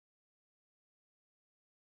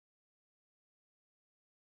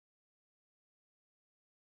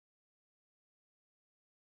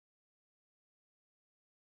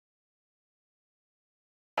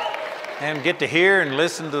and get to hear and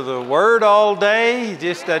listen to the Word all day. It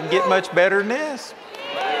just doesn't get much better than this.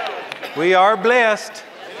 We are blessed.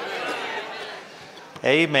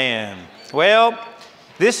 Amen. Well,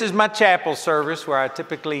 this is my chapel service where I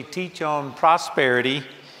typically teach on prosperity.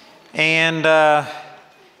 And I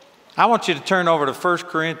want you to turn over to 1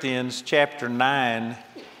 Corinthians chapter 9.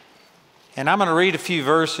 And I'm going to read a few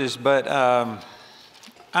verses, but I'm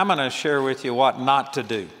going to share with you what not to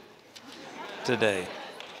do today.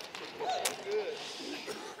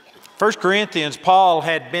 1 Corinthians, Paul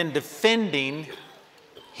had been defending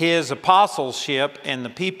his apostleship, and the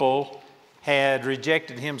people had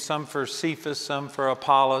rejected him, some for Cephas, some for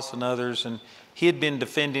Apollos, and others, and he had been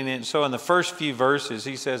defending it. So in the first few verses,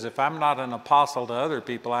 he says, if I'm not an apostle to other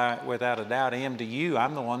people, I without a doubt am to you.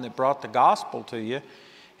 I'm the one that brought the gospel to you,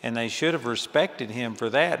 and they should have respected him for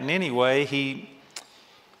that. And anyway,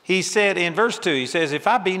 he said in verse 2, he says, if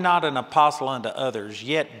I be not an apostle unto others,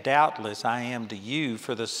 yet doubtless I am to you,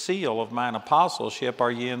 for the seal of mine apostleship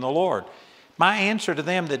are ye in the Lord. My answer to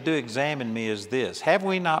them that do examine me is this: have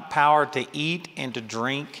we not power to eat and to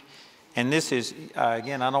drink? And this is,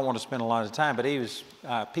 again, I don't want to spend a lot of time,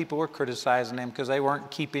 but people were criticizing him because they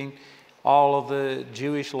weren't keeping all of the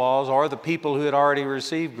Jewish laws, or the people who had already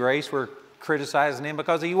received grace were criticizing him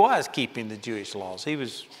because he was keeping the Jewish laws. He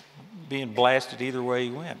was being blasted either way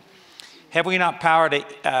he went. Have we not power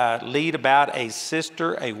to lead about a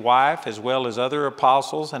sister, a wife, as well as other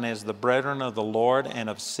apostles, and as the brethren of the Lord and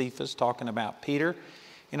of Cephas, talking about Peter?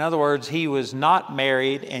 In other words, he was not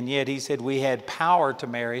married, and yet he said we had power to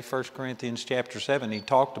marry. 1 Corinthians chapter 7, he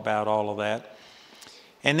talked about all of that.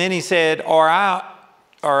 And then he said, or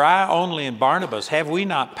I only and Barnabas, have we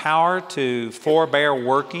not power to forbear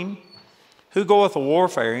working? Who goeth a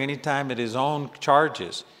warfare any time at his own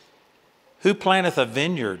charges? Who planteth a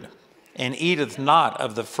vineyard and eateth not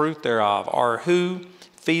of the fruit thereof? Or who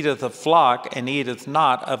feedeth a flock and eateth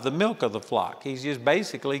not of the milk of the flock? He's just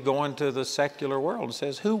basically going to the secular world and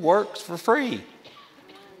says, who works for free?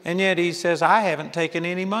 And yet he says, I haven't taken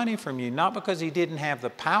any money from you. Not because he didn't have the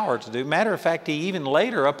power to do. Matter of fact, he even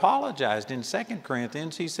later apologized in 2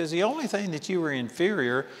 Corinthians. He says, the only thing that you were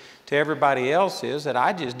inferior to everybody else is that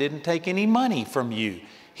I just didn't take any money from you.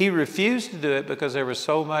 He refused to do it because there was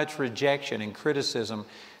so much rejection and criticism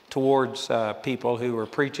towards people who were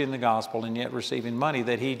preaching the gospel and yet receiving money,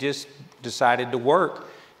 that he just decided to work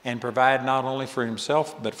and provide not only for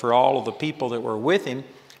himself but for all of the people that were with him,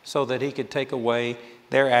 so that he could take away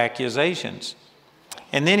their accusations.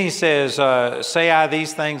 And then he says, say I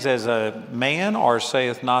these things as a man, or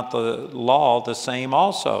saith not the law the same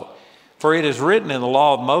also? For it is written in the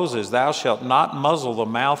law of Moses, thou shalt not muzzle the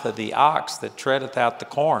mouth of the ox that treadeth out the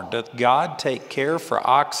corn. Doth God take care for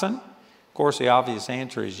oxen? Of course, the obvious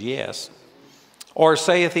answer is yes. Or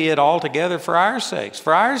saith he it altogether for our sakes?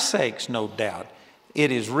 For our sakes, no doubt.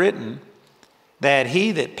 It is written that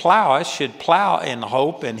he that ploweth should plow in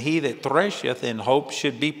hope, and he that thresheth in hope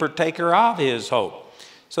should be partaker of his hope.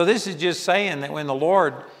 So this is just saying that when the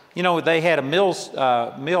Lord, you know, they had a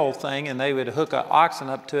mill thing, and they would hook an oxen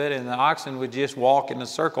up to it, and the oxen would just walk in a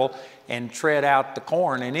circle and tread out the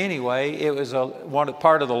corn. And anyway, it was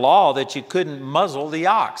part of the law that you couldn't muzzle the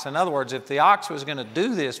ox. In other words, if the ox was going to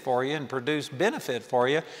do this for you and produce benefit for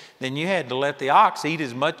you, then you had to let the ox eat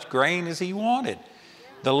as much grain as he wanted.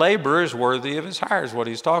 The laborer is worthy of his hire, is what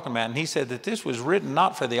he's talking about. And he said that this was written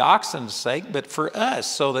not for the oxen's sake, but for us,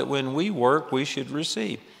 so that when we work, we should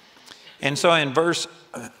receive. And so in verse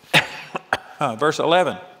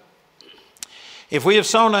 11, if we have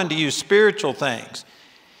sown unto you spiritual things,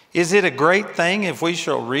 is it a great thing if we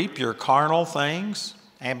shall reap your carnal things?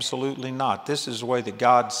 Absolutely not. This is the way that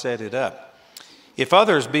God set it up. If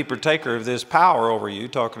others be partaker of this power over you,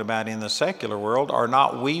 talking about in the secular world, are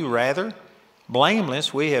not we rather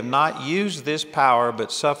blameless? We have not used this power,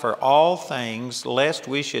 but suffer all things, lest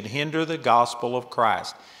we should hinder the gospel of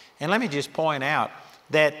Christ. And let me just point out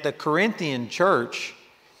that the Corinthian church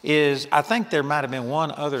is, I think there might have been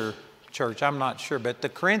one other church, I'm not sure, but the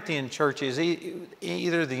Corinthian church is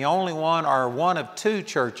either the only one or one of two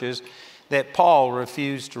churches that Paul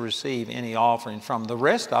refused to receive any offering from. The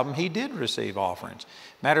rest of them, he did receive offerings.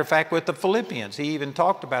 Matter of fact, with the Philippians, he even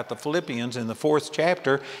talked about the Philippians in the 4th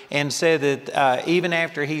chapter and said that even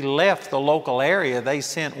after he left the local area, they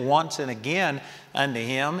sent once and again unto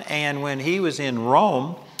him. And when he was in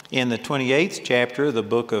Rome, in the 28th chapter of the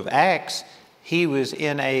book of Acts, he was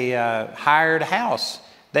in a hired house.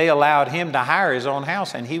 They allowed him to hire his own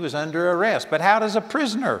house, and he was under arrest. But how does a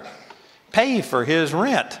prisoner pay for his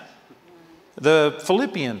rent? The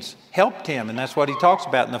Philippians helped him, and that's what he talks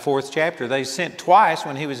about in the 4th chapter. They sent twice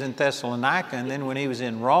when he was in Thessalonica, and then when he was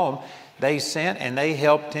in Rome, they sent and they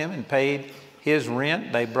helped him and paid his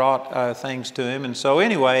rent. They brought things to him. And so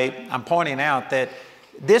anyway, I'm pointing out that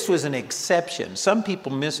this was an exception. Some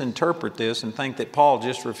people misinterpret this and think that Paul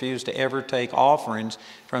just refused to ever take offerings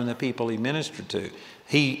from the people he ministered to.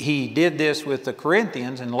 He did this with the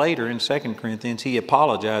Corinthians, and later in 2 Corinthians, he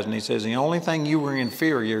apologized and he says, the only thing you were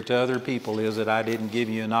inferior to other people is that I didn't give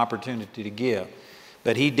you an opportunity to give.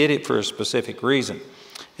 But he did it for a specific reason.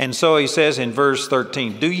 And so he says in verse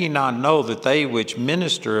 13, do ye not know that they which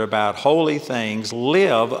minister about holy things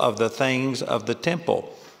live of the things of the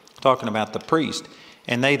temple? Talking about the priest.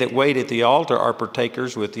 And they that wait at the altar are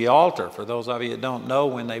partakers with the altar. For those of you that don't know,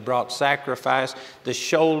 when they brought sacrifice, the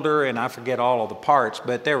shoulder, and I forget all of the parts,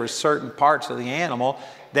 but there were certain parts of the animal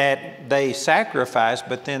that they sacrificed,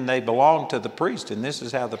 but then they belonged to the priest. And this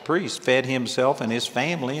is how the priest fed himself and his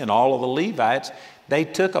family and all of the Levites. They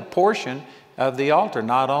took a portion of the altar,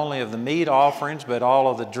 not only of the meat offerings, but all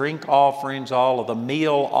of the drink offerings, all of the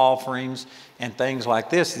meal offerings, and things like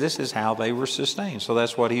this. This is how they were sustained. So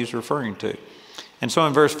that's what he's referring to. And so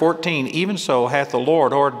in verse 14, even so hath the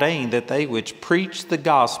Lord ordained that they which preach the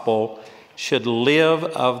gospel should live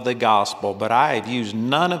of the gospel. But I have used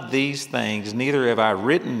none of these things, neither have I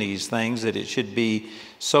written these things, that it should be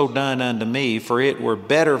so done unto me. For it were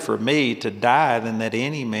better for me to die than that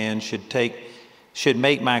any man should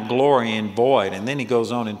make my glory in void. And then he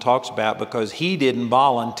goes on and talks about, because he didn't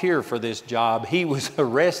volunteer for this job, he was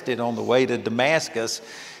arrested on the way to Damascus,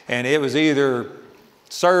 and it was either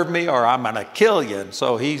serve me or I'm going to kill you. And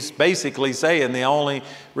so he's basically saying the only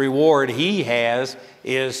reward he has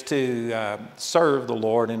is to serve the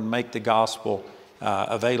Lord and make the gospel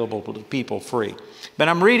available to the people free. But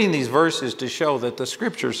I'm reading these verses to show that the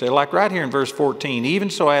scriptures say, like right here in verse 14, even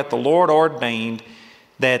so hath the Lord ordained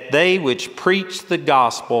that they which preach the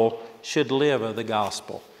gospel should live of the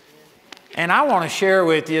gospel. And I want to share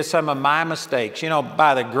with you some of my mistakes. You know,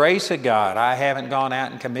 by the grace of God, I haven't gone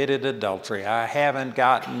out and committed adultery. I haven't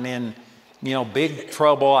gotten in, big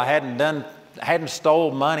trouble. I hadn't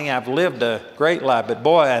stole money. I've lived a great life. But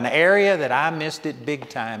boy, an area that I missed it big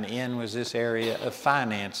time in was this area of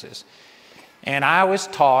finances. And I was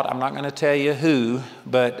taught, I'm not going to tell you who,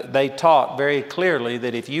 but they taught very clearly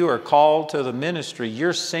that if you are called to the ministry,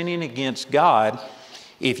 you're sinning against God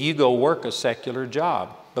if you go work a secular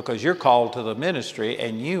job, because you're called to the ministry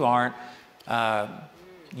and you aren't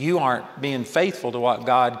being faithful to what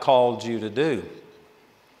God called you to do.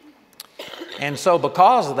 And so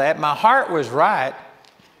because of that, my heart was right,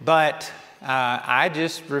 but I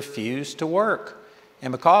just refused to work.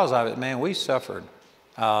 And because of it, man, we suffered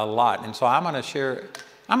a lot. And so I'm going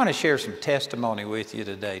to share some testimony with you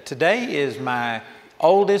today. Today is my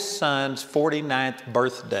oldest son's 49th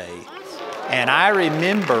birthday. And I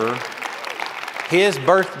remember his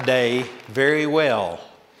birthday very well,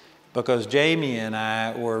 because Jamie and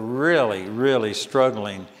I were really, really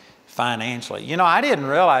struggling financially. You know, I didn't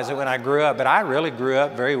realize it when I grew up, but I really grew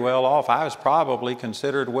up very well off. I was probably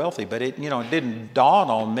considered wealthy, but it didn't dawn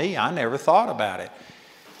on me. I never thought about it.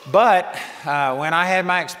 But when I had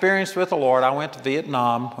my experience with the Lord, I went to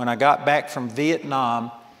Vietnam. When I got back from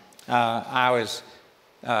Vietnam, I was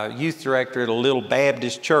youth director at a little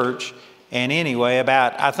Baptist church. And anyway,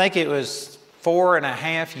 I think it was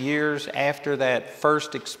 4.5 years after that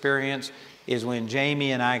first experience is when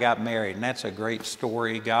Jamie and I got married. And that's a great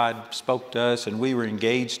story. God spoke to us and we were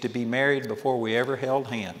engaged to be married before we ever held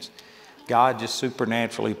hands. God just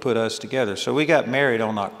supernaturally put us together. So we got married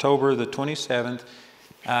on October the 27th,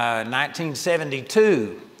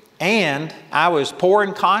 1972. And I was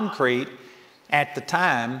pouring concrete at the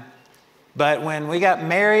time. But when we got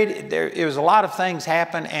married, it was a lot of things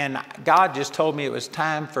happened, and God just told me it was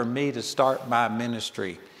time for me to start my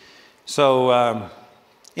ministry. So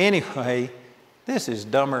anyway, this is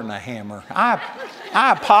dumber than a hammer. I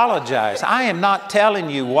apologize. I am not telling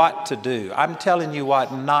you what to do. I'm telling you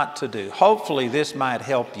what not to do. Hopefully this might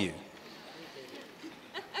help you.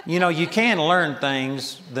 You know, you can learn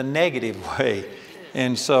things the negative way.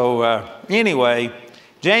 And so anyway,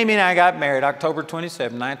 Jamie and I got married October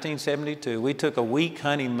 27, 1972. We took a week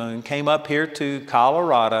honeymoon, came up here to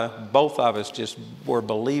Colorado. Both of us just were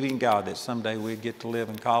believing God that someday we'd get to live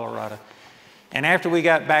in Colorado. And after we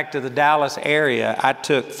got back to the Dallas area, I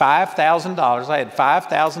took $5,000. I had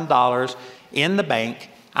 $5,000 in the bank.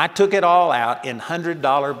 I took it all out in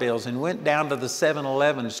 $100 bills and went down to the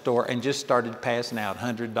 7-Eleven store and just started passing out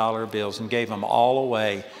 $100 bills and gave them all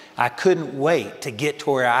away. I couldn't wait to get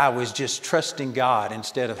to where I was just trusting God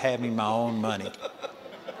instead of having my own money.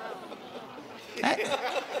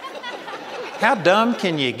 How dumb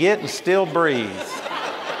can you get and still breathe?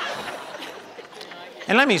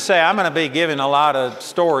 And let me say, I'm going to be giving a lot of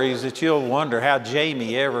stories that you'll wonder how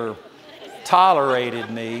Jamie ever tolerated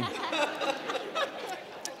me.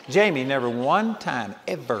 Jamie never one time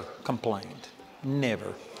ever complained.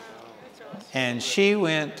 Never. And she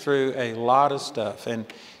went through a lot of stuff. And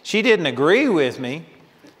she didn't agree with me,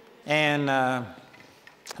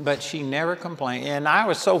 but she never complained. And I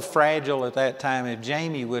was so fragile at that time. If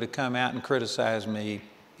Jamie would have come out and criticized me,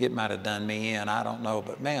 it might have done me in. I don't know.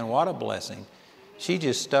 But man, what a blessing. She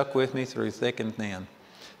just stuck with me through thick and thin.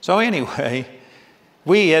 So anyway,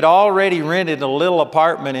 we had already rented a little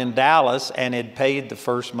apartment in Dallas and had paid the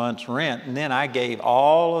first month's rent. And then I gave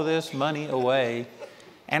all of this money away.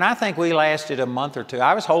 And I think we lasted a month or two.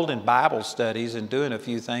 I was holding Bible studies and doing a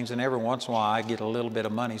few things, and every once in a while I get a little bit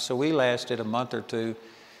of money. So we lasted a month or two.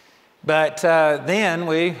 But then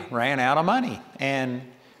we ran out of money. And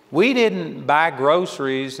we didn't buy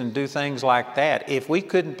groceries and do things like that. If we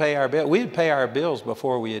couldn't pay our bill, we'd pay our bills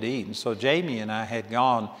before we had eaten. So Jamie and I had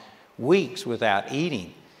gone weeks without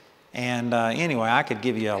eating. And anyway, I could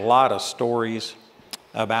give you a lot of stories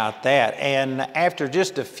about that. And after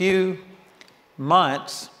just a few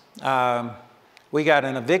months, we got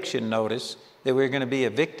an eviction notice that we were going to be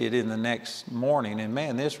evicted in the next morning. And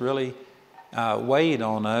man, this really weighed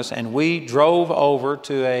on us. And we drove over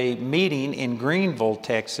to a meeting in Greenville,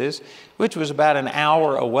 Texas, which was about an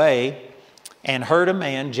hour away, and heard a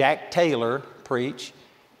man, Jack Taylor, preach.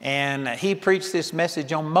 And he preached this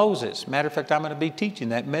message on Moses. Matter of fact, I'm going to be teaching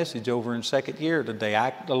that message over in second year today.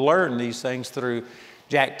 I learned these things through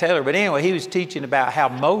Jack Taylor. But anyway, he was teaching about how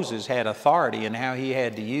Moses had authority and how he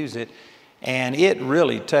had to use it. And it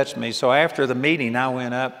really touched me. So after the meeting, I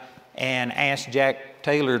went up and asked Jack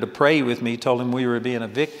Taylor to pray with me, told him we were being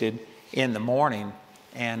evicted in the morning.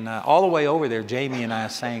 And all the way over there, Jamie and I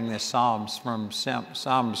sang this Psalms from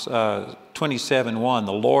Psalms 27:1.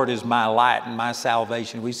 The Lord is my light and my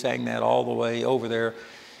salvation. We sang that all the way over there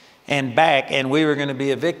and back, and we were going to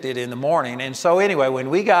be evicted in the morning. And so anyway, when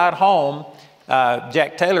we got home,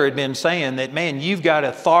 Jack Taylor had been saying that, man, you've got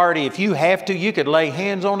authority. If you have to, you could lay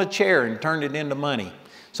hands on a chair and turn it into money.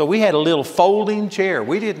 So we had a little folding chair.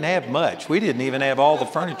 We didn't have much. We didn't even have all the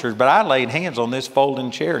furniture, but I laid hands on this folding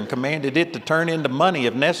chair and commanded it to turn into money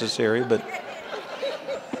if necessary, but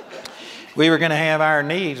we were going to have our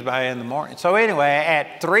needs by in the morning. So anyway,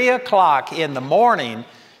 at 3 o'clock in the morning,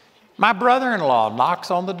 my brother-in-law knocks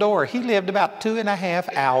on the door. He lived about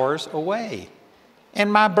 2.5 hours away. And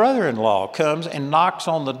my brother-in-law comes and knocks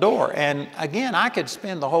on the door. And again, I could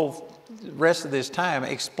spend the whole rest of this time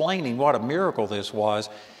explaining what a miracle this was.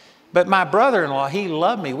 But my brother-in-law, he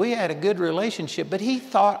loved me. We had a good relationship, but he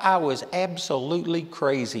thought I was absolutely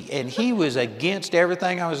crazy. And he was against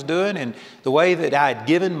everything I was doing and the way that I had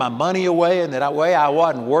given my money away and that way I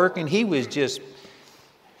wasn't working. He was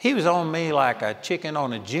on me like a chicken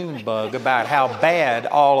on a June bug about how bad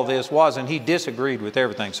all of this was, and he disagreed with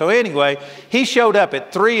everything. So anyway, he showed up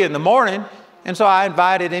at 3 in the morning, and so I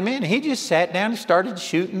invited him in. He just sat down and started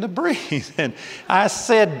shooting the breeze. And I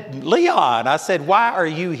said, Leon, I said, why are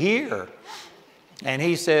you here? And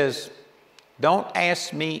he says, don't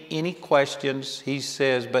ask me any questions. He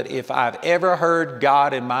says, but if I've ever heard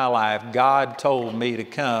God in my life, God told me to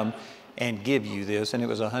come and give you this. And it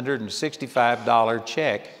was a $165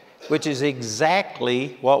 check, which is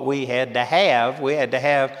exactly what we had to have. We had to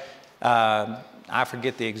have, I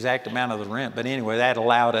forget the exact amount of the rent, but anyway, that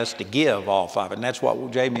allowed us to give off of it. And that's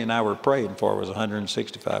what Jamie and I were praying for, was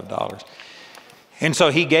 $165. And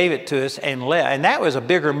so he gave it to us and left. And that was a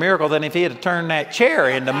bigger miracle than if he had turned that chair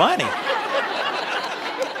into money.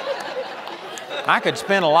 I could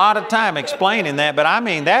spend a lot of time explaining that, but I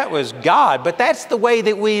mean, that was God. But that's the way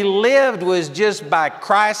that we lived, was just by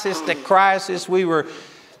crisis to crisis. We were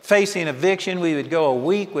facing eviction. We would go a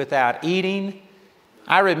week without eating.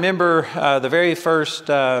 I remember the very first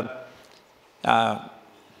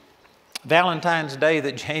Valentine's Day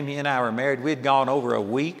that Jamie and I were married. We'd gone over a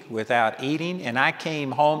week without eating, and I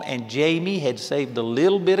came home and Jamie had saved a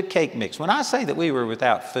little bit of cake mix. When I say that we were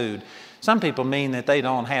without food, some people mean that they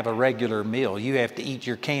don't have a regular meal. You have to eat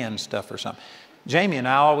your canned stuff or something. Jamie and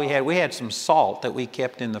I, all we had some salt that we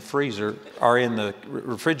kept in the freezer or in the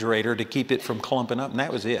refrigerator to keep it from clumping up, and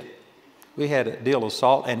that was it. We had a deal of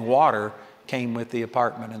salt, and water came with the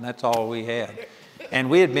apartment, and that's all we had. And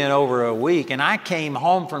we had been over a week, and I came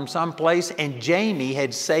home from someplace, and Jamie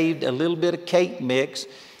had saved a little bit of cake mix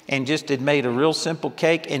and just had made a real simple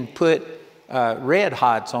cake and put red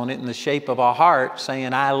hots on it in the shape of a heart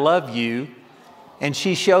saying, I love you. And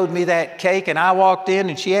she showed me that cake, and I walked in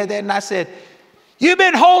and she had that, and I said, you've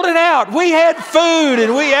been holding out. We had food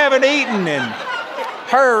and we haven't eaten. And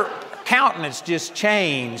her countenance just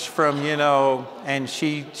changed from, you know, and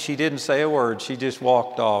she didn't say a word. She just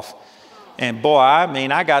walked off. And boy, I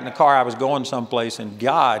mean, I got in the car, I was going someplace, and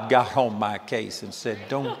God got on my case and said,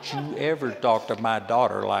 don't you ever talk to my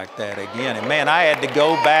daughter like that again. And man, I had to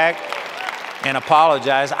go back and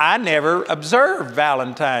apologize. I never observed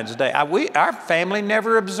Valentine's Day. Our family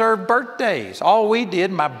never observed birthdays. All we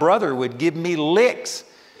did, my brother would give me licks.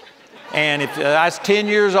 And if I was 10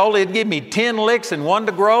 years old, he'd give me 10 licks and one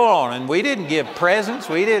to grow on. And we didn't give presents.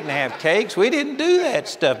 We didn't have cakes. We didn't do that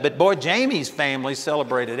stuff. But boy, Jamie's family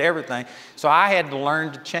celebrated everything. So I had to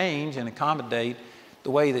learn to change and accommodate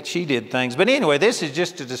the way that she did things. But anyway, this is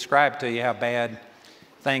just to describe to you how bad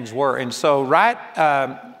things were. And so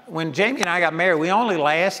when Jamie and I got married, we only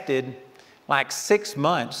lasted like 6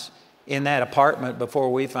 months in that apartment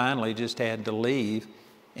before we finally just had to leave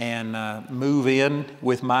and move in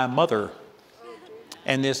with my mother.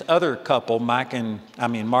 And this other couple, Marshall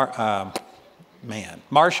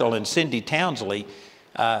and Cindy Townsley,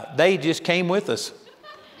 they just came with us.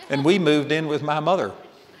 And we moved in with my mother.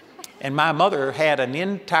 And my mother had an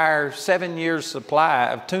entire 7 years supply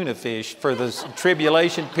of tuna fish for the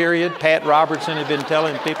tribulation period. Pat Robertson had been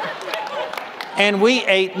telling people. And we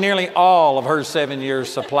ate nearly all of her 7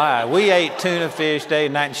 years supply. We ate tuna fish day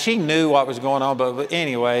and night. And she knew what was going on. But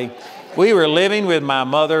anyway, we were living with my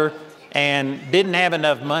mother and didn't have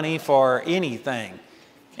enough money for anything.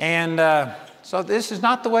 And so this is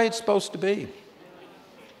not the way it's supposed to be.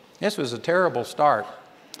 This was a terrible start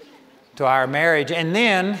to our marriage. And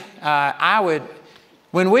then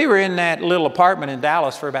when we were in that little apartment in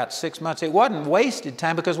Dallas for about 6 months, it wasn't wasted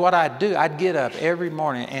time, because what I'd do, I'd get up every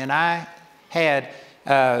morning and I had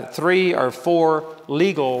 3 or 4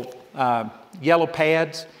 legal yellow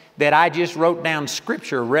pads that I just wrote down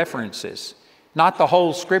scripture references. Not the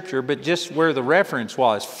whole scripture, but just where the reference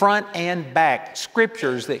was, front and back,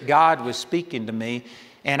 scriptures that God was speaking to me.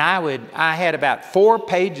 And I had about 4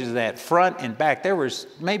 pages of that, front and back. There was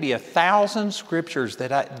maybe 1,000 scriptures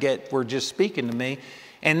that were just speaking to me.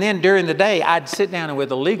 And then during the day, I'd sit down and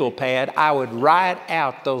with a legal pad, I would write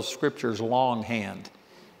out those scriptures longhand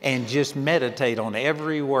and just meditate on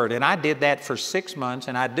every word. And I did that for 6 months,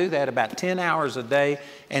 and I'd do that about 10 hours a day.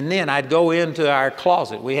 And then I'd go into our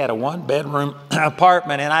closet. We had a 1-bedroom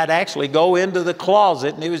apartment, and I'd actually go into the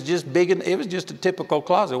closet, and it was just big, and it was just a typical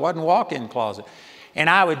closet. It wasn't a walk-in closet. And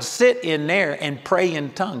I would sit in there and pray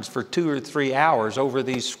in tongues for 2 or 3 hours over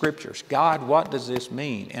these scriptures. God, what does this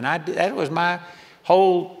mean? And that was my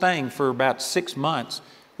whole thing for about 6 months,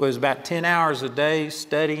 was about 10 hours a day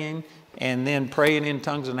studying and then praying in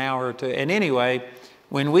tongues an hour or 2. And anyway,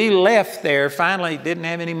 when we left there, finally didn't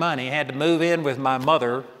have any money, had to move in with my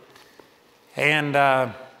mother. And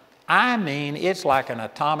I mean, it's like an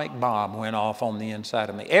atomic bomb went off on the inside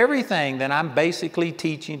of me. Everything that I'm basically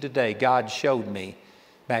teaching today, God showed me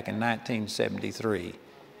back in 1973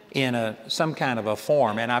 in some kind of a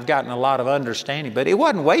form. And I've gotten a lot of understanding, but it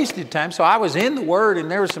wasn't wasted time. So I was in the Word,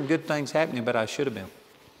 and there were some good things happening, but I should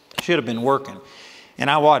have been working. And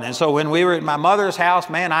I wasn't. And so when we were at my mother's house,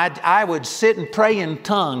 man, I would sit and pray in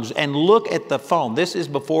tongues and look at the phone. This is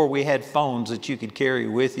before we had phones that you could carry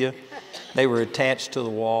with you. They were attached to the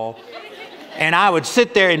wall. And I would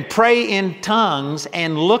sit there and pray in tongues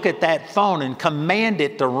and look at that phone and command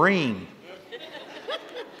it to ring.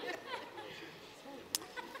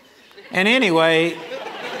 And anyway,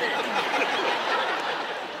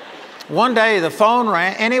 one day the phone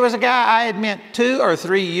rang, and it was a guy I had met 2 or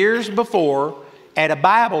 3 years before at a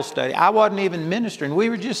Bible study. I wasn't even ministering. We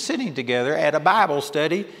were just sitting together at a Bible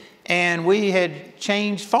study, and we had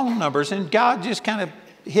changed phone numbers, and God just kind of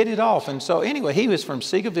hit it off. And so anyway, he was from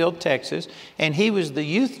Seagoville, Texas, and he was the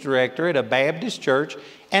youth director at a Baptist church.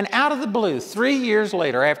 And out of the blue, 3 years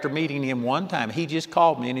later, after meeting him one time, he just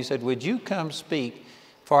called me and he said, would you come speak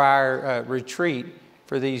for our retreat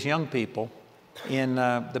for these young people in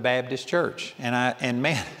the Baptist church? And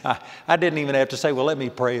man, I didn't even have to say, well, let me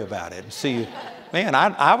pray about it and see. Man,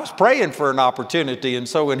 I was praying for an opportunity. And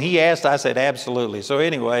so when he asked, I said, absolutely. So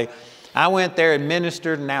anyway, I went there and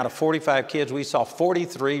ministered, and out of 45 kids, we saw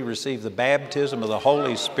 43 receive the baptism of the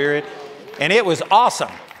Holy Spirit. And it was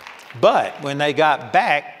awesome. But when they got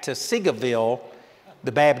back to Seagoville,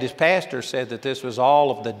 the Baptist pastor said that this was all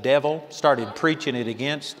of the devil, started preaching it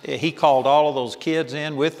against. He called all of those kids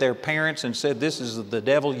in with their parents and said, this is the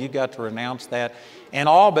devil, you got to renounce that. And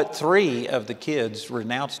all but 3 of the kids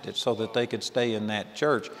renounced it so that they could stay in that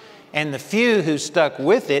church. And the few who stuck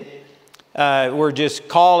with it were just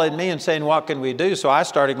calling me and saying, what can we do? So I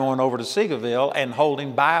started going over to Seagoville and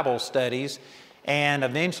holding Bible studies. And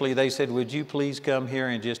eventually they said, would you please come here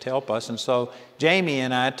and just help us? And so Jamie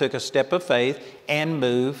and I took a step of faith and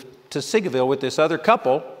moved to Seagoville with this other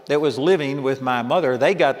couple that was living with my mother.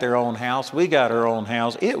 They got their own house. We got our own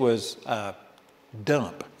house. It was a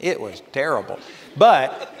dump. It was terrible.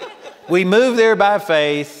 But we moved there by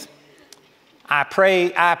faith. I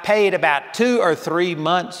paid about 2 or 3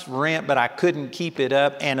 months rent, but I couldn't keep it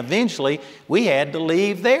up. And eventually we had to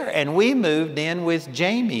leave there, and we moved in with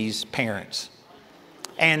Jamie's parents.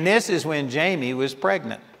 And this is when Jamie was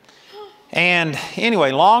pregnant. And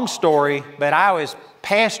anyway, long story, but I was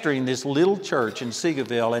pastoring this little church in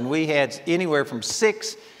Seagoville, and we had anywhere from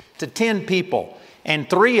 6 to 10 people. And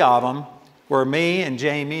 3 of them were me and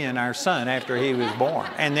Jamie and our son after he was born,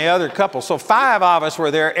 and the other couple. So 5 of us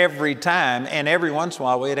were there every time, and every once in a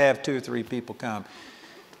while we'd have 2 or 3 people come.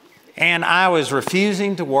 And I was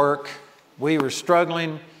refusing to work. We were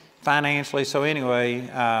struggling financially. So anyway,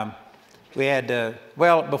 we had to,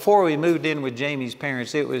 well, before we moved in with Jamie's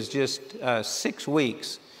parents, it was just 6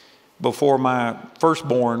 weeks before my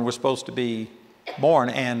firstborn was supposed to be born,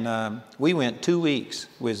 and we went 2 weeks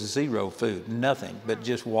with 0 food, nothing but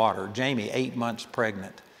just water. Jamie, 8 months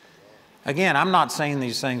pregnant. Again, I'm not saying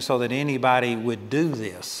these things so that anybody would do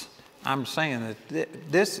this. I'm saying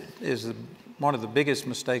that this is one of the biggest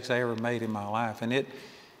mistakes I ever made in my life, and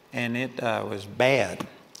it was bad.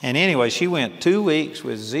 And anyway, she went 2 weeks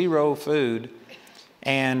with 0 food,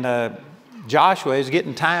 and Joshua is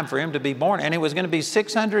getting time for him to be born, and it was going to be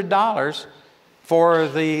 $600 for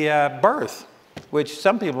the birth, which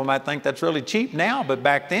some people might think that's really cheap now, but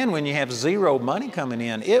back then when you have 0 money coming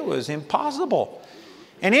in, it was impossible.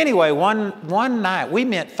 And anyway, one night, we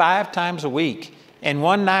met 5 times a week, and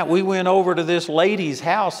one night we went over to this lady's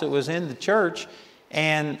house that was in the church,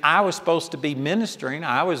 and I was supposed to be ministering.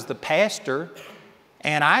 I was the pastor,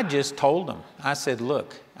 and I just told them, I said,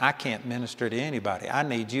 look, I can't minister to anybody. I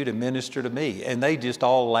need you to minister to me. And they just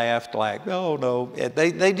all laughed like, oh, no.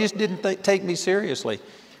 They just didn't take me seriously.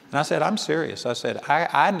 And I said, I'm serious. I said,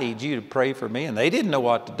 I need you to pray for me. And they didn't know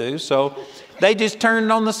what to do. So they just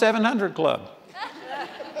turned on the 700 Club.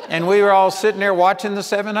 And we were all sitting there watching the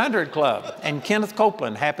 700 Club. And Kenneth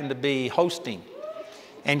Copeland happened to be hosting.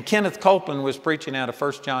 And Kenneth Copeland was preaching out of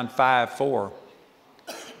 1 John 5:4.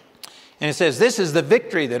 And it says, this is the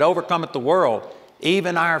victory that overcometh the world,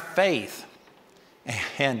 even our faith.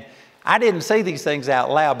 And I didn't say these things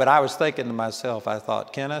out loud, but I was thinking to myself, I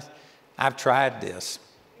thought, Kenneth, I've tried this,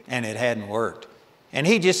 and it hadn't worked. And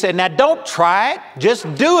he just said, now don't try it, just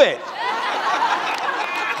do it.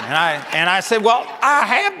 And I said, well, I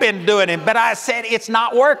have been doing it, but I said, it's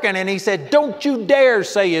not working. And he said, don't you dare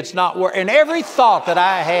say it's not working. And every thought that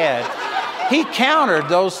I had, he countered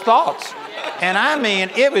those thoughts. And I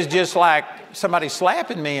mean, it was just like somebody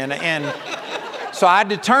slapping me. And so I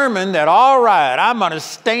determined that, all right, I'm going to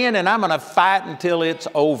stand and I'm going to fight until it's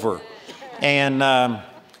over. And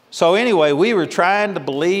so anyway, we were trying to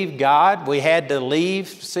believe God. We had to leave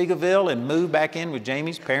Seagoville and move back in with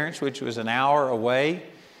Jamie's parents, which was an hour away.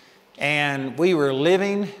 And we were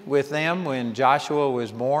living with them when Joshua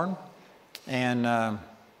was born and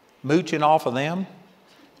mooching off of them.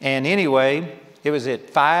 And anyway, it was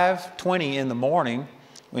at 5:20 in the morning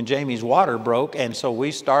when Jamie's water broke, and so we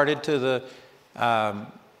started to the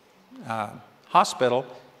hospital,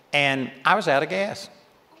 and I was out of gas.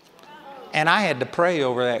 And I had to pray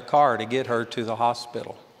over that car to get her to the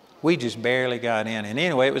hospital. We just barely got in. And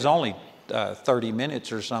anyway, it was only 30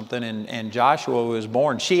 minutes or something, and Joshua was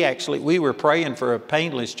born. We were praying for a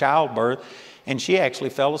painless childbirth, and she actually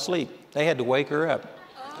fell asleep. They had to wake her up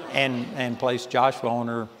and place Joshua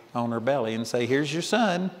on her belly and say, here's your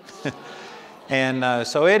son. And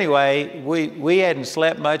so anyway, we hadn't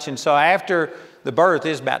slept much. And so after the birth, it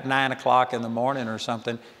was about 9 o'clock in the morning or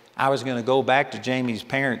something, I was going to go back to Jamie's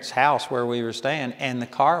parents' house where we were staying, and the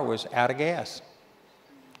car was out of gas.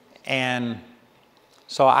 And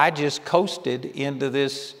so I just coasted into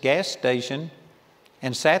this gas station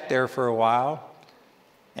and sat there for a while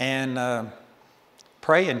and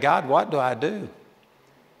praying, God, what do I do?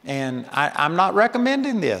 And I'm not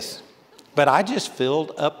recommending this, but I just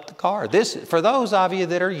filled up the car. This, for those of you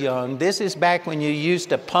that are young, this is back when you used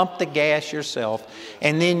to pump the gas yourself,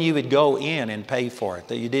 and then you would go in and pay for it,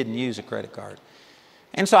 that you didn't use a credit card.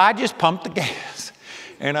 And so I just pumped the gas,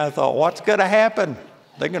 and I thought, what's going to happen?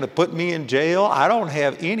 They're going to put me in jail? I don't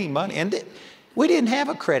have any money. And we didn't have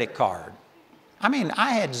a credit card. I mean,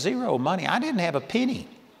 I had 0 money. I didn't have a penny.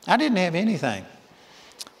 I didn't have anything.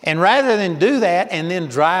 And rather than do that and then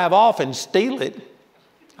drive off and steal it,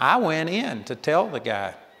 I went in to tell the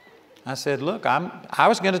guy. I said, look, I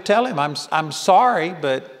was going to tell him, I'm sorry,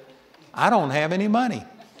 but I don't have any money.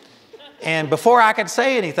 And before I could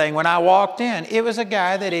say anything, when I walked in, it was a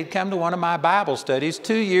guy that had come to one of my Bible studies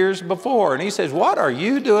 2 years before. And he says, "What are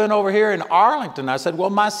you doing over here in Arlington?" I said,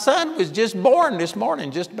 "Well, my son was just born this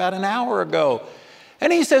morning, just about an hour ago."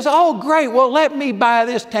 And he says, "Oh, great. Well, let me buy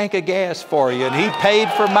this tank of gas for you." And he paid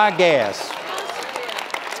for my gas.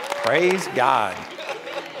 Praise God.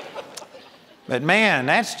 But man,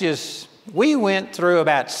 we went through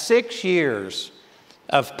about 6 years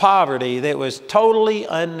of poverty that was totally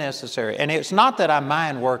unnecessary. And it's not that I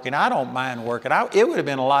mind working. I don't mind working. It would have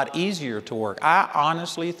been a lot easier to work. I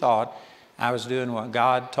honestly thought I was doing what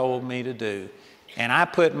God told me to do. And I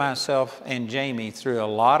put myself and Jamie through a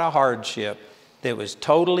lot of hardship that was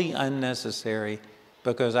totally unnecessary,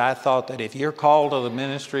 because I thought that if you're called to the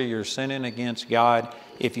ministry, you're sinning against God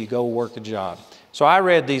if you go work a job. So I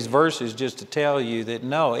read these verses just to tell you that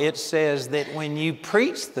no, it says that when you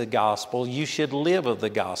preach the gospel, you should live of the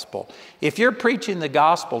gospel. If you're preaching the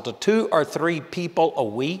gospel to 2 or 3 people a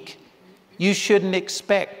week, you shouldn't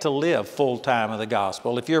expect to live full-time of the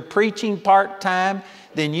gospel. If you're preaching part-time,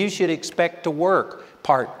 then you should expect to work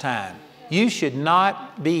part-time. You should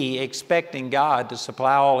not be expecting God to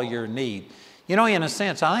supply all of your need. You know, in a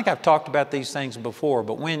sense, I think I've talked about these things before,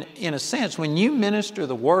 but in a sense, when you minister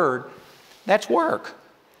the word, that's work.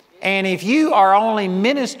 And if you are only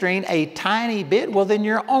ministering a tiny bit, well, then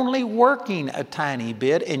you're only working a tiny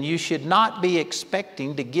bit, and you should not be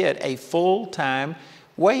expecting to get a full-time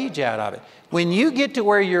wage out of it. When you get to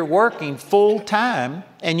where you're working full-time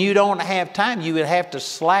and you don't have time, you would have to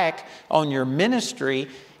slack on your ministry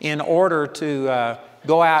in order to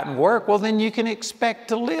go out and work, well, then you can expect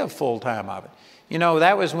to live full-time of it. You know,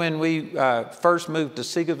 that was when we first moved to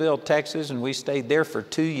Seagoville, Texas, and we stayed there for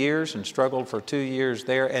 2 years and struggled for 2 years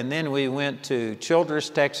there. And then we went to Childress,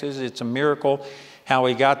 Texas. It's a miracle how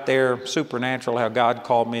we got there, supernatural how God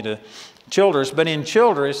called me to Childress. But in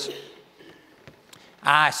Childress,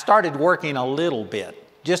 I started working a little bit,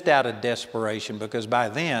 just out of desperation, because by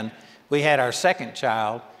then we had our second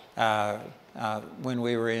child when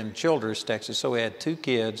we were in Childress, Texas. So we had 2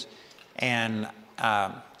 kids, and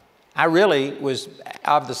I really was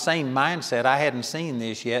of the same mindset. I hadn't seen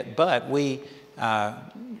this yet, but we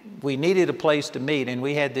needed a place to meet, and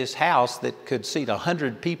we had this house that could seat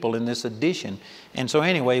 100 people in this addition. And so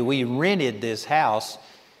anyway, we rented this house,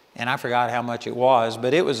 and I forgot how much it was,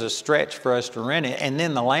 but it was a stretch for us to rent it. And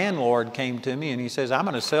then the landlord came to me and he says, "I'm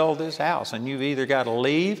going to sell this house, and you've either got to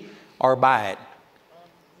leave or buy it."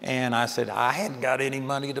 And I said, "I hadn't got any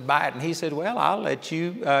money to buy it." And he said, "Well, I'll let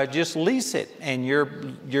you just lease it, and your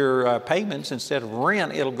payments, instead of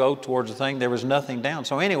rent, it'll go towards the thing." There was nothing down.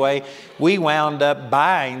 So anyway, we wound up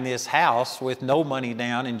buying this house with no money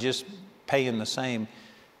down and just paying the same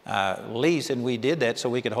lease. And we did that so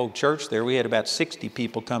we could hold church there. We had about 60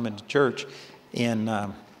 people coming to church in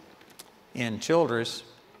Childress.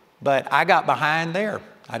 But I got behind there.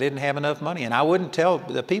 I didn't have enough money, and I wouldn't tell,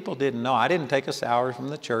 the people didn't know. I didn't take a salary from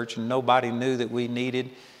the church, and nobody knew that we needed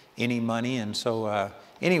any money. And so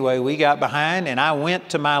anyway, we got behind, and I went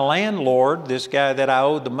to my landlord, this guy that I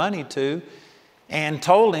owed the money to, and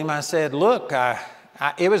told him, I said, "Look,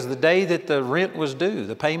 it was the day that the rent was due,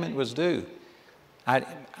 the payment was due.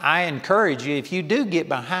 I encourage you, if you do get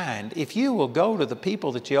behind, if you will go to the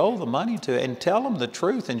people that you owe the money to and tell them the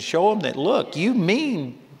truth and show them that, look, you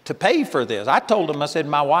mean to pay for this." I told him, I said,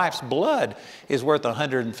 "My wife's blood is worth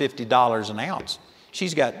 $150 an ounce.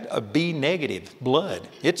 She's got a B negative blood.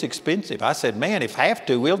 It's expensive." I said, "Man, if have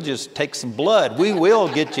to, we'll just take some blood. We will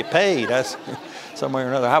get you paid." That's some way or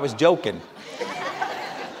another. I was joking.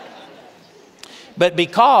 But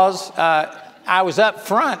because I was up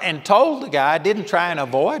front and told the guy, I didn't try and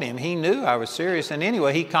avoid him. He knew I was serious. And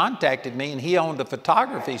anyway, he contacted me, and he owned a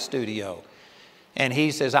photography studio. And he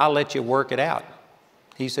says, "I'll let you work it out."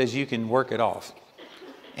 He says, "You can work it off."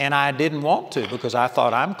 And I didn't want to, because I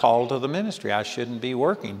thought, I'm called to the ministry. I shouldn't be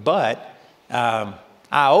working. But I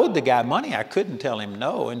owed the guy money. I couldn't tell him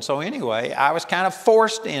no. And so anyway, I was kind of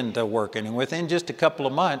forced into working. And within just a couple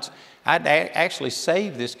of months, I'd actually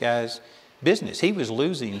saved this guy's business. He was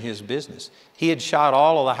losing his business. He had shot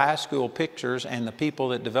all of the high school pictures, and the people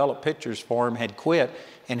that developed pictures for him had quit,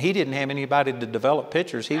 and he didn't have anybody to develop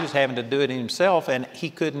pictures. He was having to do it himself, and he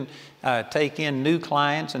couldn't take in new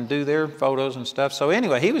clients and do their photos and stuff. So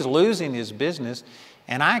anyway, he was losing his business,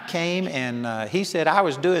 and I came, and he said I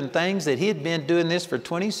was doing things that he had been doing this for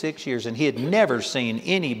 26 years, and he had never seen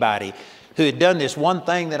anybody who had done this one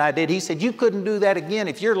thing that I did. He said, "You couldn't do that again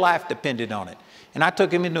if your life depended on it." And I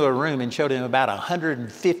took him into a room and showed him about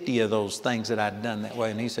 150 of those things that I'd done that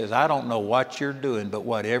way. And he says, "I don't know what you're doing, but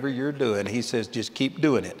whatever you're doing," he says, "just keep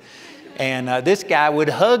doing it." And this guy would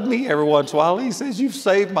hug me every once in a while. He says, "You've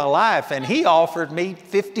saved my life." And he offered me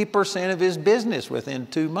 50% of his business within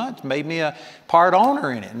 2 months, made me a part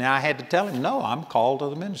owner in it. And I had to tell him, no, I'm called to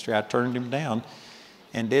the ministry. I turned him down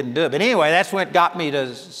and didn't do it. But anyway, that's what got me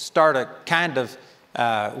to start a kind of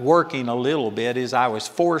working a little bit, is I was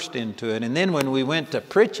forced into it. And then when we went to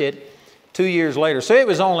Pritchett 2 years later, so it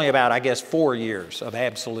was only about, I guess, 4 years of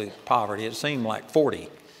absolute poverty. It seemed like 40.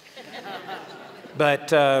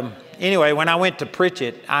 But anyway, when I went to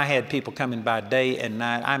Pritchett, I had people coming by day and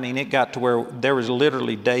night. I mean, it got to where there was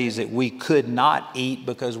literally days that we could not eat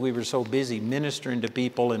because we were so busy ministering to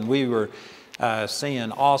people, and we were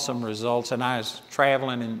seeing awesome results. And I was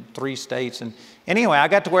traveling in 3 states. And anyway, I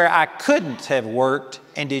got to where I couldn't have worked.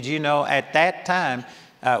 And did you know, at that time,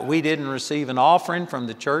 we didn't receive an offering from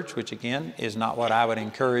the church, which again is not what I would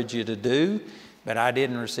encourage you to do. But I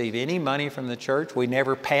didn't receive any money from the church. We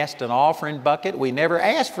never passed an offering bucket. We never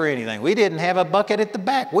asked for anything. We didn't have a bucket at the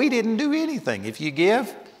back. We didn't do anything. If you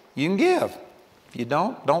give, you can give. If you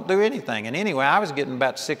don't do anything. And anyway, I was getting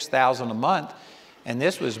about $6,000 a month, and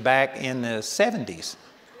this was back in the 70s.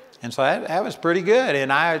 And so that was pretty good.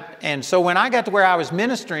 And so when I got to where I was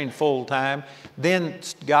ministering full time, then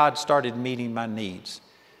God started meeting my needs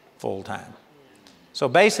full time. So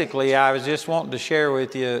basically, I was just wanting to share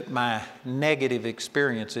with you my negative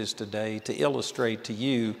experiences today to illustrate to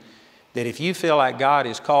you that if you feel like God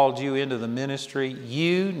has called you into the ministry,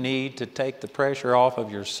 you need to take the pressure off of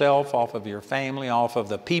yourself, off of your family, off of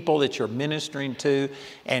the people that you're ministering to,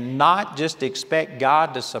 and not just expect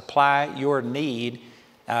God to supply your need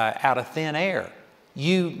out of thin air.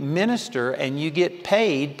 You minister and you get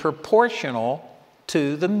paid proportional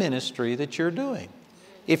to the ministry that you're doing.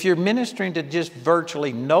 If you're ministering to just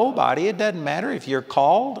virtually nobody, it doesn't matter if you're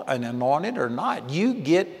called and anointed or not. You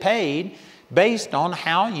get paid based on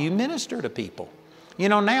how you minister to people. You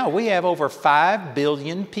know, now we have over 5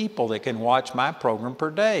 billion people that can watch my program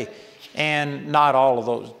per day. And not all of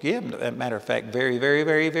those give. As a matter of fact, very, very,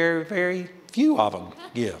 very, very, very few of them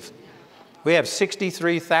give. We have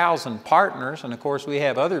 63,000 partners, and of course we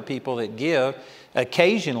have other people that give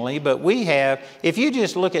occasionally, but we have, if you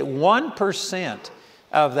just look at 1%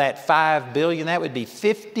 of that 5 billion, that would be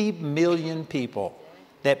 50 million people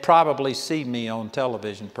that probably see me on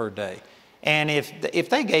television per day. And if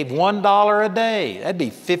they gave $1 a day, that'd be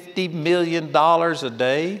 $50 million a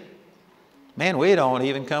day. Man, we don't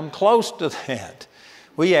even come close to that.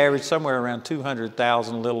 We average somewhere around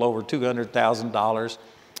 $200,000, a little over $200,000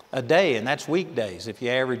 a day, and that's weekdays. If you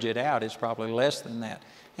average it out, it's probably less than that.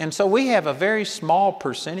 And so we have a very small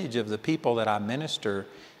percentage of the people that I minister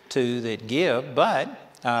to that give, but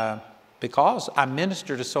because I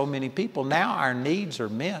minister to so many people, now our needs are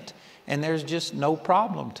met, and there's just no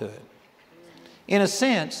problem to it. In a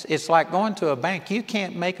sense, it's like going to a bank. You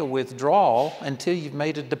can't make a withdrawal until you've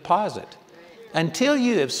made a deposit. Until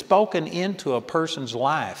you have spoken into a person's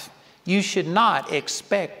life, you should not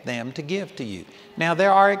expect them to give to you. Now,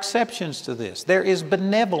 there are exceptions to this. There is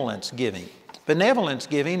benevolence giving. Benevolence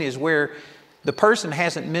giving is where the person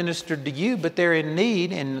hasn't ministered to you, but they're in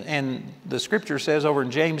need. And the scripture says over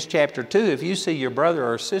in James chapter 2, if you see your brother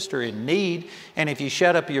or sister in need, and if you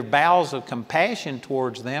shut up your bowels of compassion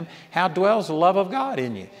towards them, how dwells the love of God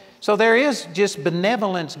in you? So there is just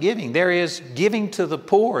benevolence giving. There is giving to the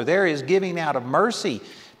poor. There is giving out of mercy.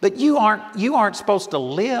 But you aren't supposed to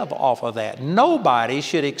live off of that. Nobody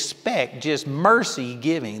should expect just mercy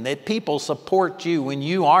giving, that people support you when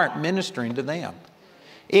you aren't ministering to them.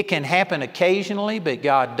 It can happen occasionally, but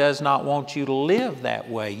God does not want you to live that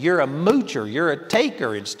way. You're a moocher. You're a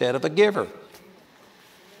taker instead of a giver.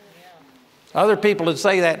 Other people would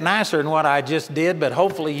say that nicer than what I just did, but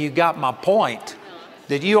hopefully you got my point.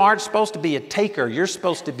 That you aren't supposed to be a taker. You're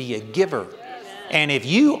supposed to be a giver. And if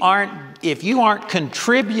you aren't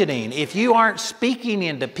contributing, if you aren't speaking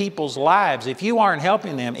into people's lives, if you aren't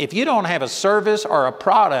helping them, if you don't have a service or a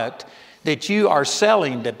product that you are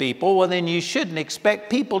selling to people, well, then you shouldn't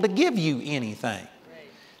expect people to give you anything.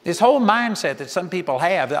 This whole mindset that some people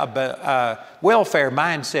have, a welfare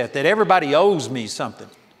mindset, that everybody owes me something.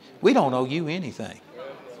 We don't owe you anything.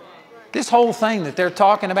 This whole thing that they're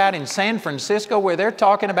talking about in San Francisco, where they're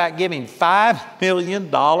talking about giving $5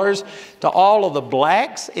 million to all of the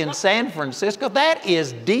blacks in San Francisco, that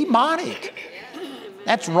is demonic.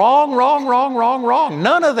 That's wrong, wrong, wrong, wrong, wrong.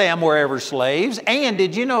 None of them were ever slaves. And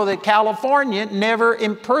did you know that California never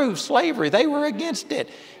improved slavery? They were against it.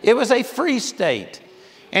 It was a free state.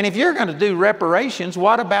 And if you're going to do reparations,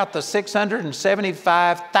 what about the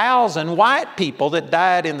 675,000 white people that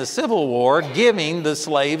died in the Civil War giving the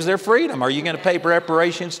slaves their freedom? Are you going to pay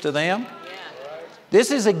reparations to them? This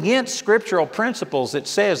is against scriptural principles that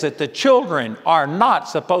says that the children are not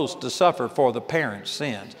supposed to suffer for the parents'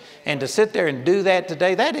 sins. And to sit there and do that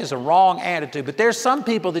today, that is a wrong attitude. But there's some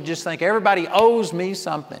people that just think everybody owes me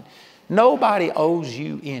something. Nobody owes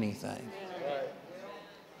you anything.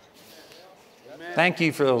 Thank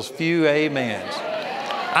you for those few amens.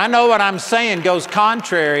 I know what I'm saying goes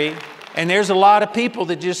contrary, and there's a lot of people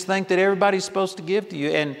that just think that everybody's supposed to give to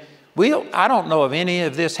you. And I don't know of any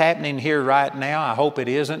of this happening here right now. I hope it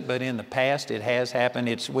isn't, but in the past it has happened.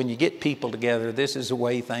 It's when you get people together, this is the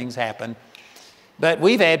way things happen. But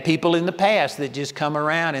we've had people in the past that just come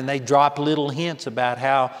around and they drop little hints about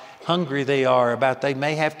how hungry they are, about they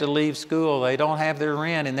may have to leave school, they don't have their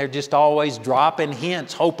rent, and they're just always dropping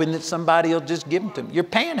hints, hoping that somebody will just give them to them. You're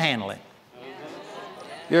panhandling.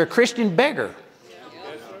 You're a Christian beggar.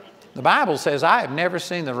 The Bible says, I have never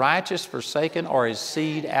seen the righteous forsaken or his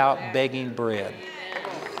seed out begging bread.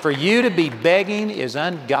 For you to be begging is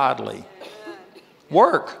ungodly.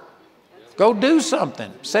 Work. Go do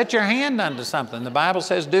something. Set your hand unto something. The Bible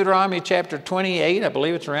says, Deuteronomy chapter 28, I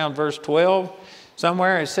believe it's around verse 12,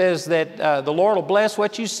 somewhere it says that the Lord will bless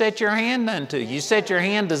what you set your hand unto. You set your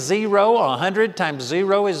hand to 0, 100 times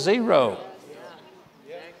 0 is 0.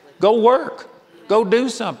 Go work. Go do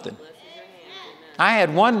something. I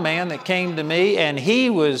had one man that came to me and he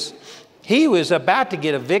was about to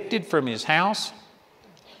get evicted from his house.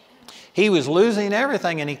 He was losing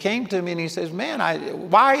everything, and he came to me and he says, man,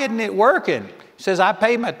 why isn't it working? He says, I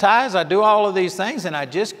pay my tithes, I do all of these things, and I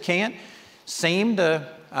just can't seem to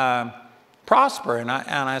prosper. And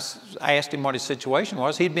I asked him what his situation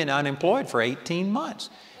was. He'd been unemployed for 18 months.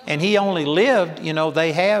 And he only lived,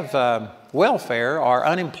 they have welfare or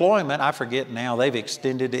unemployment. I forget now. They've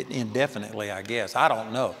extended it indefinitely, I guess. I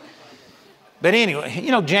don't know. But anyway,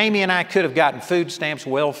 Jamie and I could have gotten food stamps,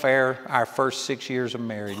 welfare, our first 6 years of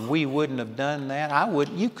marriage. We wouldn't have done that.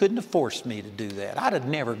 You couldn't have forced me to do that. I'd have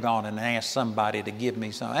never gone and asked somebody to give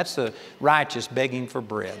me something. That's the righteous begging for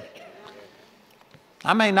bread.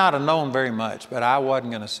 I may not have known very much, but I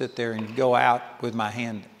wasn't going to sit there and go out with my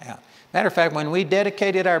hand out. Matter of fact, when we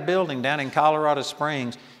dedicated our building down in Colorado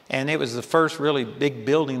Springs, and it was the first really big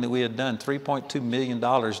building that we had done, $3.2 million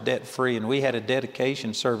debt-free, and we had a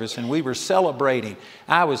dedication service, and we were celebrating.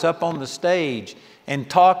 I was up on the stage and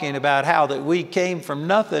talking about how that we came from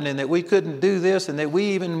nothing and that we couldn't do this, and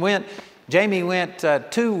that Jamie went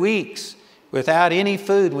 2 weeks without any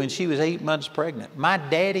food when she was 8 months pregnant. My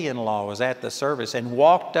daddy-in-law was at the service and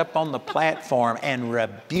walked up on the platform and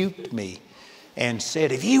rebuked me and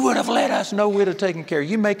said, if you would have let us know, we'd have taken care of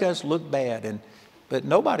you. You make us look bad. But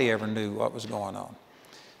nobody ever knew what was going on.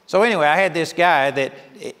 So anyway, I had this guy that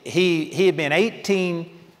he had been 18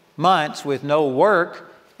 months with no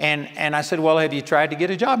work. And I said, well, have you tried to get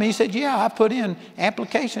a job? And he said, yeah, I put in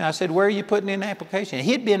application. I said, where are you putting in application?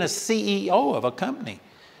 He'd been a CEO of a company.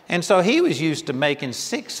 And so he was used to making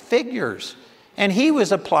 6 figures. And he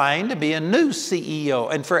was applying to be a new CEO.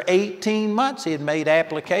 And for 18 months, he had made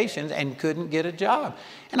applications and couldn't get a job.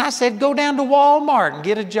 And I said, go down to Walmart and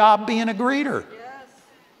get a job being a greeter.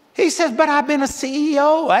 He says, but I've been a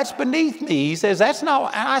CEO. That's beneath me. He says, that's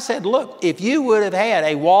not. And I said, look, if you would have had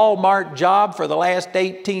a Walmart job for the last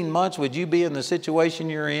 18 months, would you be in the situation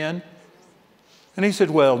you're in? And he said,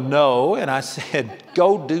 well, no. And I said,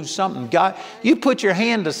 go do something. God, you put your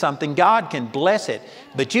hand to something, God can bless it.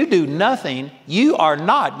 But you do nothing, you are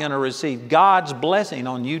not going to receive God's blessing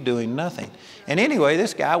on you doing nothing. And anyway,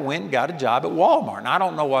 this guy went and got a job at Walmart. And I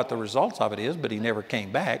don't know what the results of it is, but he never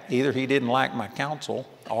came back. Either he didn't like my counsel,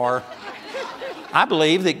 or I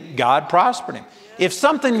believe that God prospered him. If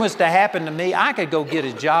something was to happen to me, I could go get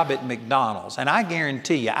a job at McDonald's. And I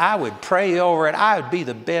guarantee you, I would pray over it. I would be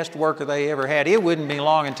the best worker they ever had. It wouldn't be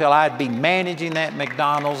long until I'd be managing that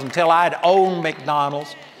McDonald's, until I'd own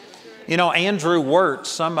McDonald's. Andrew Wirtz,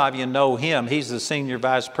 some of you know him. He's the senior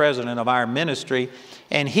vice president of our ministry.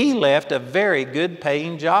 And he left a very good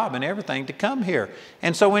paying job and everything to come here.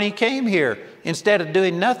 And so when he came here, instead of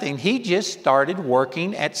doing nothing, he just started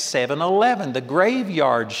working at 7-Eleven, the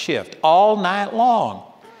graveyard shift, all night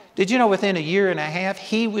long. Did you know within a year and a half,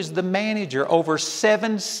 he was the manager over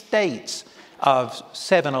 7 states of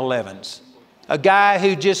 7-Elevens. A guy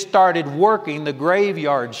who just started working the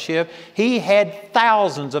graveyard shift. He had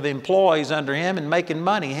thousands of employees under him and making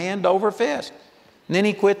money hand over fist. And then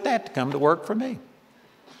he quit that to come to work for me.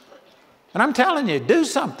 And I'm telling you, do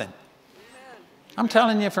something. I'm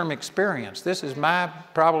telling you from experience. This is my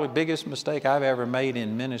probably biggest mistake I've ever made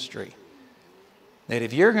in ministry. That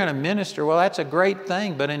if you're going to minister, well, that's a great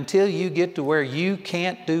thing. But until you get to where you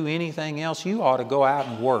can't do anything else, you ought to go out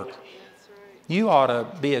and work. You ought to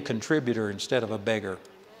be a contributor instead of a beggar.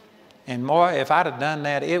 And boy, if I'd have done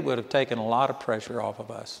that, it would have taken a lot of pressure off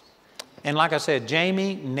of us. And like I said,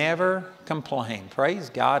 Jamie never complained. Praise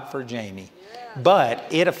God for Jamie. But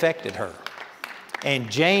it affected her.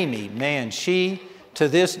 And Jamie, man, she, to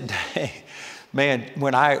this day, man,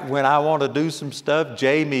 when I want to do some stuff,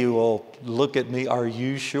 Jamie will look at me, are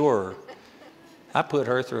you sure? I put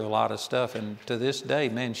her through a lot of stuff. And to this day,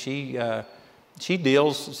 man, she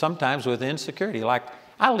deals sometimes with insecurity. Like,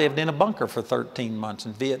 I lived in a bunker for 13 months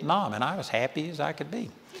in Vietnam, and I was happy as I could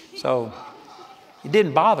be. So it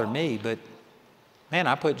didn't bother me, but man,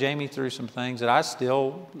 I put Jamie through some things that I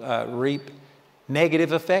still reap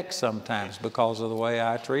negative effects sometimes because of the way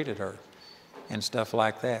I treated her and stuff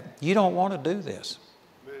like that. You don't want to do this.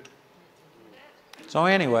 So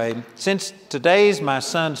anyway, since today's my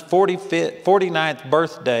son's 49th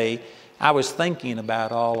birthday, I was thinking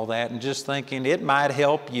about all of that and just thinking it might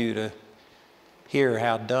help you to hear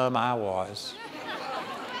how dumb I was.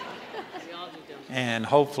 And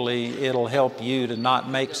hopefully it'll help you to not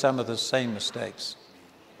make some of the same mistakes.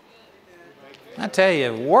 I tell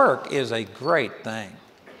you, work is a great thing.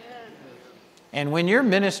 And when you're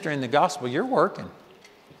ministering the gospel, you're working.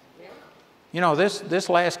 You know, this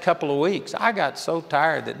last couple of weeks, I got so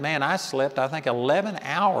tired that, man, I slept, I think, 11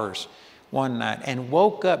 hours one night and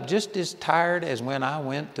woke up just as tired as when I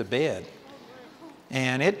went to bed.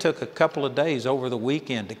 And it took a couple of days over the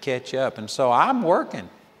weekend to catch up. And so I'm working.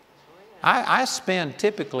 I spend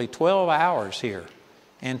typically 12 hours here.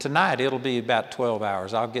 And tonight it'll be about 12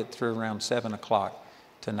 hours. I'll get through around 7 o'clock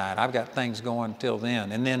tonight. I've got things going till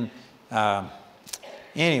then. And then,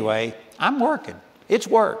 anyway, I'm working. It's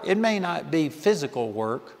work. It may not be physical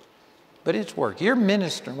work, but it's work. You're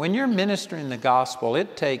ministering. When you're ministering the gospel,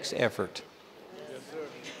 it takes effort.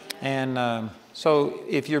 And so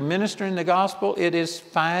if you're ministering the gospel, it is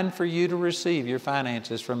fine for you to receive your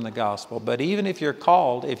finances from the gospel. But even if you're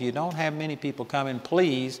called, if you don't have many people coming,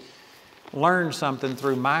 please learn something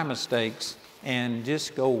through my mistakes and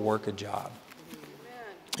just go work a job.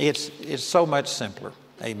 It's so much simpler.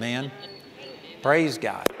 Amen. Praise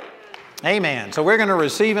God. Amen. So we're going to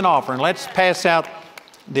receive an offering. Let's pass out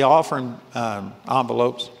the offering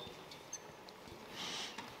envelopes.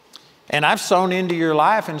 And I've sown into your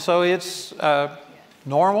life, and so it's a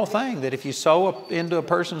normal thing that if you sow into a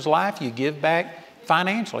person's life, you give back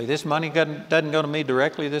financially. This money doesn't go to me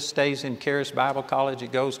directly. This stays in Charis Bible College.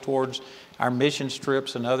 It goes towards our missions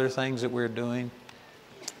trips and other things that we're doing.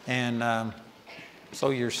 And so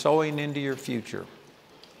you're sowing into your future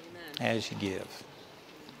as you give.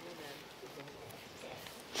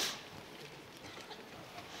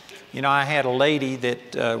 You know, I had a lady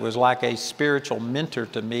that was like a spiritual mentor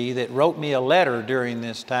to me that wrote me a letter during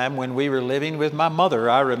this time when we were living with my mother.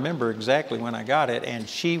 I remember exactly when I got it, and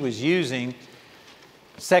she was using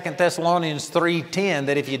 2 Thessalonians 3:10,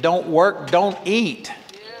 that if you don't work, don't eat.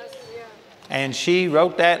 And she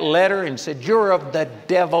wrote that letter and said, you're of the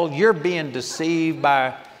devil, you're being deceived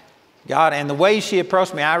by God. And the way she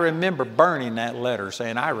approached me, I remember burning that letter,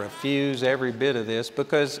 saying, I refuse every bit of this,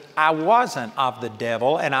 because I wasn't of the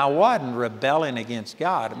devil and I wasn't rebelling against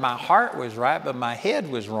God. My heart was right, but my head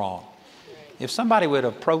was wrong. If somebody would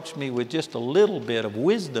approach me with just a little bit of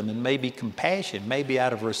wisdom and maybe compassion, maybe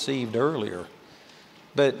I'd have received earlier.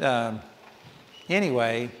 But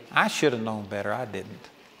anyway, I should have known better. I didn't.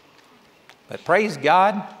 But praise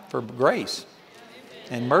God for grace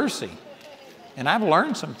and mercy. And I've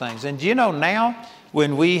learned some things. And you know, now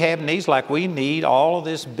when we have needs, like we need all of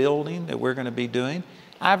this building that we're going to be doing,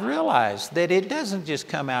 I've realized that it doesn't just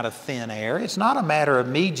come out of thin air. It's not a matter of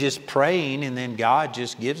me just praying and then God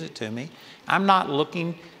just gives it to me. I'm not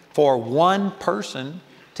looking for one person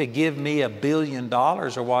to give me $1 billion or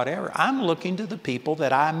whatever. I'm looking to the people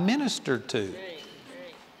that I minister to.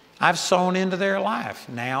 I've sown into their life.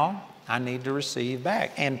 Now I need to receive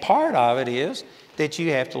back. And part of it is that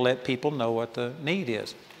you have to let people know what the need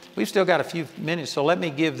is. We've still got a few minutes, so let me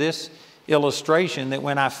give this illustration that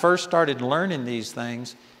when I first started learning these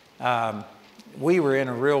things, we were in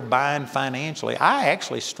a real bind financially. I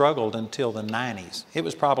actually struggled until the 90s. It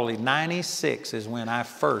was probably 96 is when I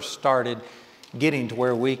first started getting to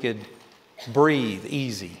where we could breathe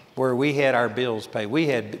easy, where we had our bills paid. We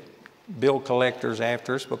had bill collectors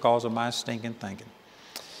after us because of my stinking thinking.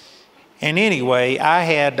 And anyway, I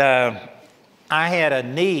had a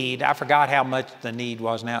need. I forgot how much the need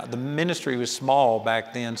was now. The ministry was small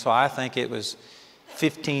back then, so I think it was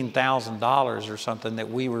 $15,000 or something that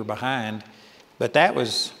we were behind. But that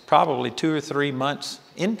was probably 2 or 3 months'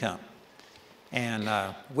 income.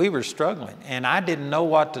 And we were struggling, and I didn't know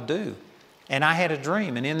what to do. And I had a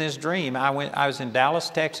dream, and in this dream, I was in Dallas,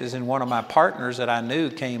 Texas, and one of my partners that I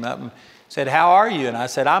knew came up and Said, how are you? And I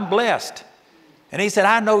said, I'm blessed. And he said,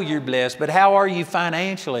 I know you're blessed, but how are you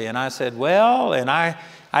financially? And I said, well, and I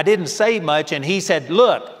didn't say much. And he said,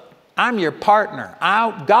 look, I'm your partner.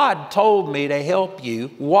 God told me to help you.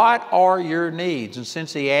 What are your needs? And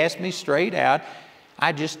since he asked me straight out,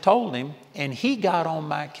 I just told him, and he got on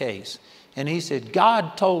my case. And he said,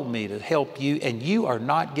 God told me to help you, and you are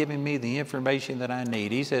not giving me the information that I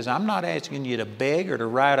need. He says, I'm not asking you to beg or to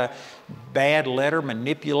write a bad letter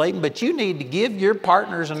manipulating, but you need to give your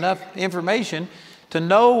partners enough information to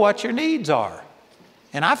know what your needs are.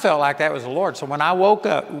 And I felt like that was the Lord. So when I woke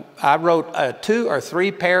up, I wrote a 2 or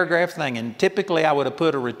 3 paragraph thing, and typically I would have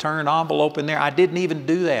put a return envelope in there. I didn't even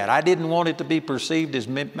do that. I didn't want it to be perceived as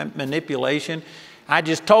manipulation. I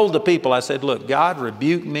just told the people, I said, look, God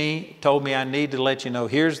rebuked me, told me I need to let you know,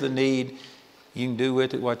 here's the need. You can do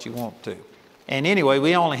with it what you want to. And anyway,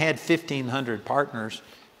 we only had 1,500 partners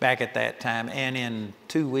back at that time. And in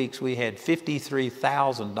 2 weeks, we had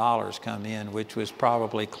 $53,000 come in, which was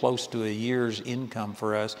probably close to a year's income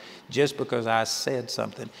for us, just because I said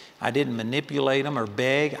something. I didn't manipulate them or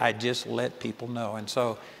beg. I just let people know. And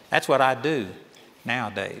so that's what I do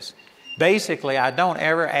nowadays. Basically, I don't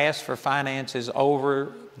ever ask for finances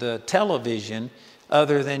over the television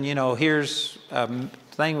other than, you know, here's a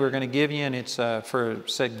thing we're going to give you, and it's for a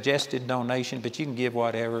suggested donation, but you can give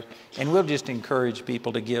whatever. And we'll just encourage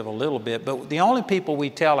people to give a little bit. But the only people we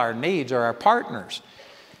tell our needs are our partners.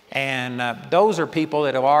 And those are people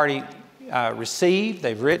that have already received,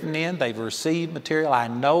 they've written in, they've received material. I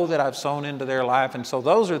know that I've sown into their life. And so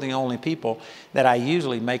those are the only people that I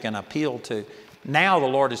usually make an appeal to. Now the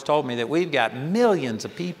Lord has told me that we've got millions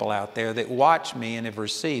of people out there that watch me and have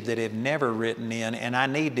received that have never written in, and I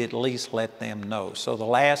need to at least let them know. So the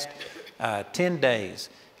last 10 days,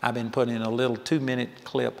 I've been putting in a little 2-minute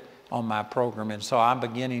clip on my program, and so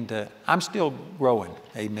I'm still growing,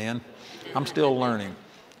 amen. I'm still learning.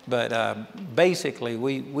 But basically,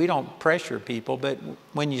 we don't pressure people, but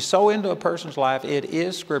when you sow into a person's life, it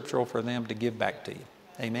is scriptural for them to give back to you,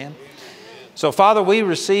 amen. So, Father, we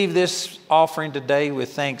receive this offering today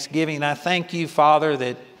with thanksgiving. And I thank you, Father,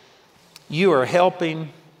 that you are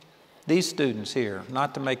helping these students here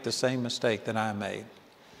not to make the same mistake that I made.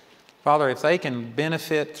 Father, if they can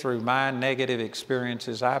benefit through my negative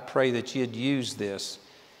experiences, I pray that you'd use this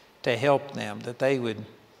to help them, that they would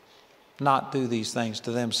not do these things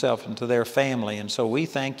to themselves and to their family. And so we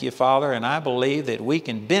thank you, Father, and I believe that we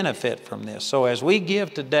can benefit from this. So as we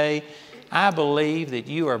give today, I believe that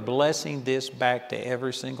you are blessing this back to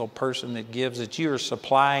every single person that gives, that you are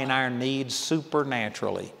supplying our needs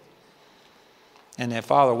supernaturally. And that,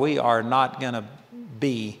 Father, we are not going to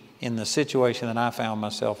be in the situation that I found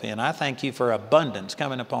myself in. I thank you for abundance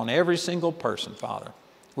coming upon every single person, Father.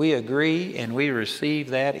 We agree and we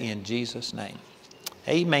receive that in Jesus' name.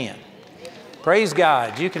 Amen. Praise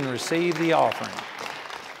God. You can receive the offering.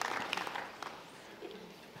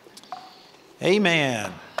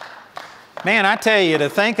 Amen. Man, I tell you, to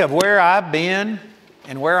think of where I've been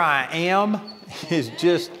and where I am is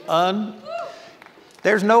just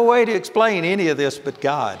there's no way to explain any of this but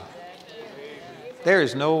God. There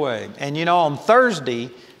is no way. And you know, on Thursday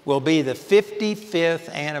will be the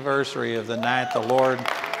 55th anniversary of the night the Lord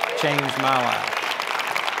changed my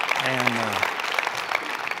life. And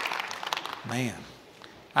man,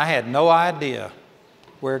 I had no idea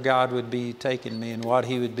where God would be taking me and what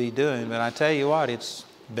He would be doing. But I tell you what, it's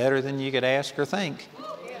better than you could ask or think.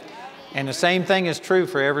 And the same thing is true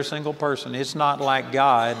for every single person. It's not like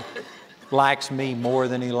God likes me more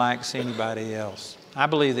than He likes anybody else. I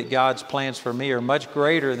believe that God's plans for me are much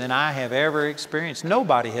greater than I have ever experienced.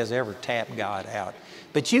 Nobody has ever tapped God out.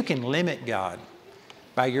 But you can limit God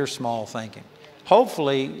by your small thinking.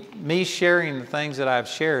 Hopefully, me sharing the things that I've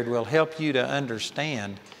shared will help you to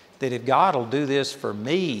understand that if God will do this for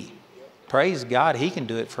me, praise God, He can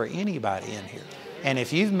do it for anybody in here. And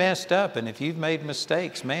if you've messed up and if you've made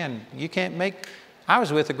mistakes, man, you can't make... I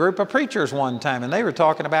was with a group of preachers one time, and they were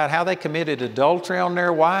talking about how they committed adultery on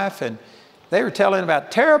their wife, and they were telling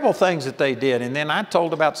about terrible things that they did. And then I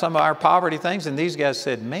told about some of our poverty things, and these guys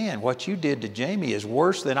said, man, what you did to Jamie is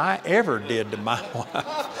worse than I ever did to my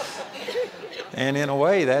wife. And in a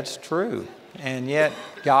way, that's true. And yet,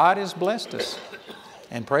 God has blessed us.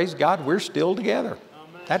 And praise God, we're still together.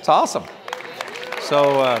 That's awesome.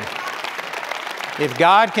 So... if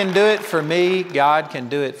God can do it for me, God can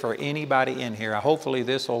do it for anybody in here. Hopefully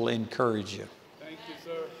this will encourage you. Thank you,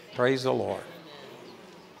 sir. Praise the Lord.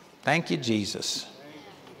 Thank you, Jesus.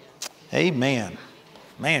 Amen.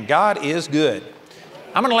 Man, God is good.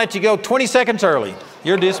 I'm going to let you go 20 seconds early.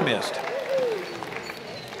 You're dismissed.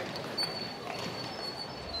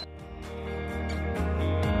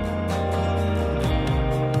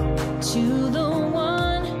 to the